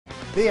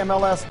The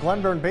MLS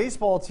Glenburn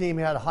baseball team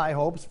had high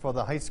hopes for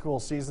the high school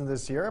season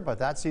this year, but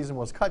that season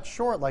was cut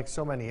short like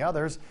so many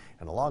others,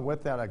 and along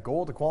with that, a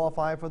goal to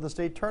qualify for the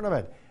state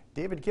tournament.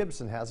 David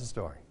Gibson has a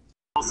story.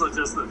 Also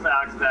just the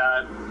fact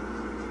that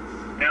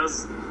it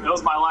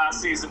was my last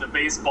season of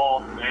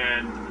baseball,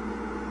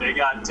 and they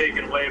got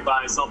taken away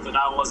by something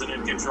I wasn't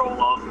in control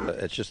of.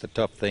 It's just a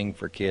tough thing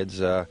for kids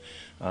to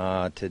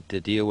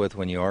deal with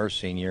when you are a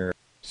senior.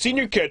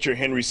 Senior catcher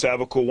Henry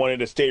Savicle wanted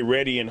to stay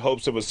ready in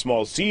hopes of a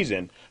small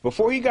season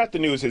before he got the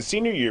news his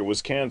senior year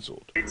was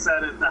canceled. I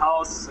sat at the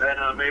house and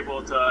I'm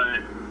able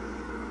to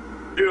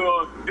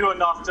do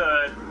enough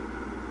to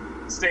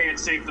stay in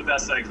shape the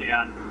best I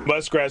can.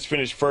 Muskrats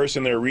finished first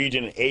in their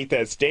region and 8th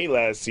at state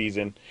last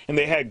season, and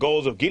they had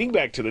goals of getting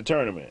back to the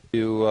tournament.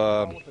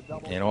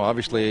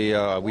 Obviously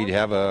we'd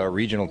have a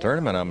regional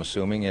tournament, I'm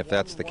assuming, if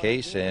that's the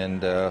case,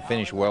 and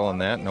finish well in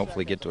that and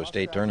hopefully get to a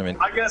state tournament.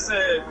 I guess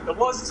it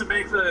was to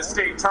make the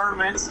state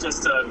tournament. It's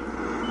just to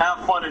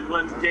have fun and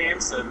win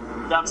games,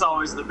 and that's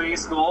always the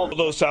base goal.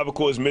 Although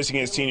Savicle is missing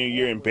his senior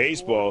year in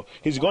baseball,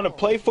 he's going to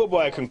play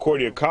football at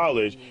Concordia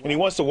College, and he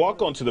wants to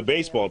walk on to the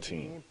baseball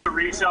team.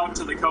 Reach out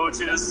to the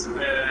coaches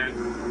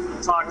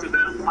and talk to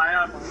them. I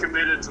am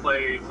committed to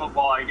play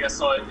football, I guess,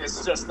 so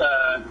it's just the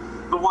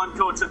one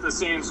coach at the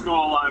same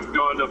school I'm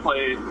going to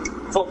play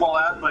football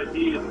at, but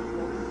he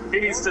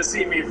needs to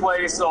see me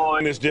play. So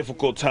in this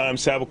difficult time,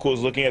 Savicle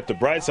is looking at the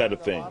bright side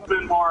of things. It's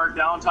been more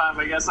downtime.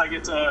 I guess I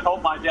get to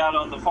help my dad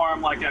on the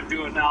farm like I'm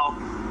doing now,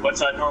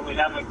 which I normally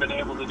haven't been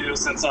able to do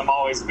since I'm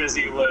always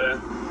busy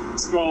with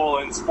school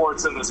and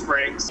sports in the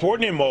springs.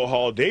 Reporting in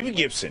Mohall, David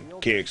Gibson,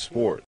 KX Sports.